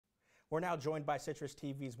We're now joined by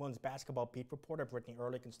CitrusTV's women's basketball beat reporter, Brittany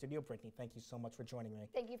Ehrlich, in studio. Brittany, thank you so much for joining me.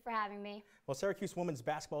 Thank you for having me. Well, Syracuse women's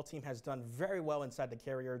basketball team has done very well inside the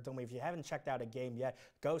Carrier Dome. If you haven't checked out a game yet,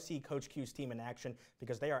 go see Coach Q's team in action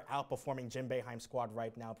because they are outperforming Jim Boeheim's squad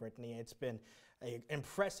right now, Brittany. It's been an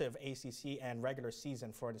impressive ACC and regular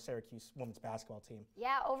season for the Syracuse women's basketball team.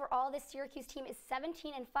 Yeah, overall, this Syracuse team is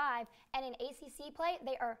 17-5, and in ACC play,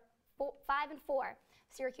 they are 5-4.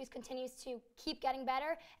 Syracuse continues to keep getting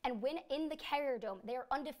better and win in the Carrier Dome. They are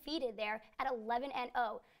undefeated there at 11-0.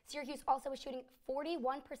 Syracuse also is shooting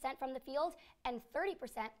 41% from the field and 30%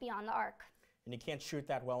 beyond the arc. And you can't shoot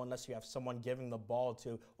that well unless you have someone giving the ball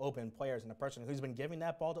to open players. And the person who's been giving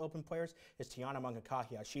that ball to open players is Tiana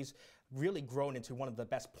Mangakahia. She's really grown into one of the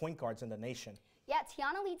best point guards in the nation. Yeah,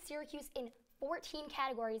 Tiana leads Syracuse in 14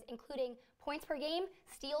 categories, including points per game,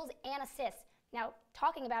 steals, and assists. Now,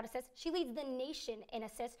 talking about assists, she leads the nation in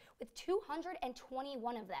assists with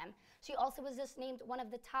 221 of them. She also was just named one of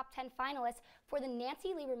the top 10 finalists for the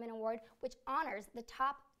Nancy Lieberman Award, which honors the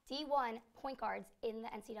top D1 point guards in the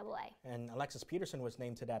NCAA. And Alexis Peterson was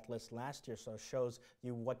named to that list last year, so it shows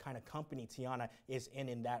you what kind of company Tiana is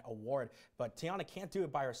in that award. But Tiana can't do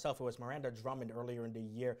it by herself. It was Miranda Drummond earlier in the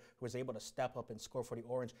year who was able to step up and score for the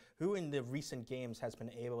Orange, who in the recent games has been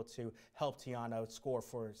able to help Tiana score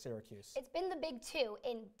for Syracuse. It's been the big two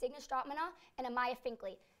in Digna Stratmana and Amaya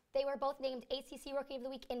Finkley. They were both named ACC Rookie of the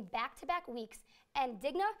Week in back-to-back weeks. And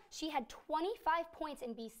Digna, she had 25 points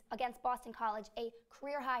against Boston College, a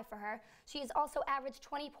career high for her. She has also averaged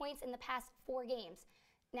 20 points in the past 4 games.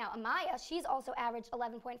 Now, Amaya, she's also averaged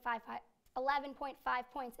 11.5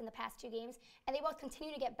 points in the past 2 games, and they both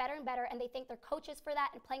continue to get better and better, and they thank their coaches for that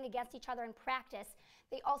and playing against each other in practice.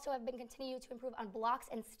 They also have been continuing to improve on blocks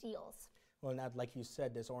and steals. Well, now, like you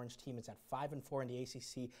said, this Orange team is at 5-4 in the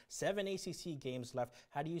ACC, 7 ACC games left.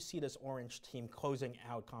 How do you see this Orange team closing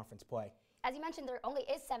out conference play? As you mentioned, there only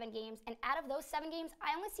is 7 games, and out of those 7 games,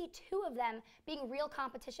 I only see 2 of them being real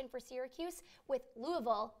competition for Syracuse, with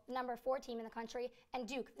Louisville, the number 4 team in the country, and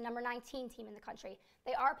Duke, the number 19 team in the country.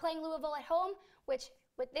 They are playing Louisville at home, which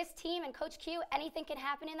with this team and Coach Q, anything can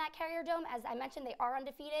happen in that Carrier Dome. As I mentioned, they are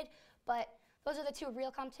undefeated, but those are the 2 real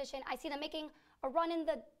competition. I see them making a run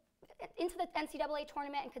into the NCAA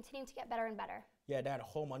tournament and continuing to get better and better. Yeah, that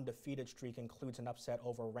home undefeated streak includes an upset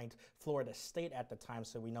over ranked Florida State at the time,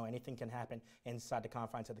 so we know anything can happen inside the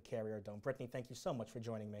confines of the Carrier Dome. Brittany, thank you so much for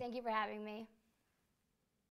joining me. Thank you for having me.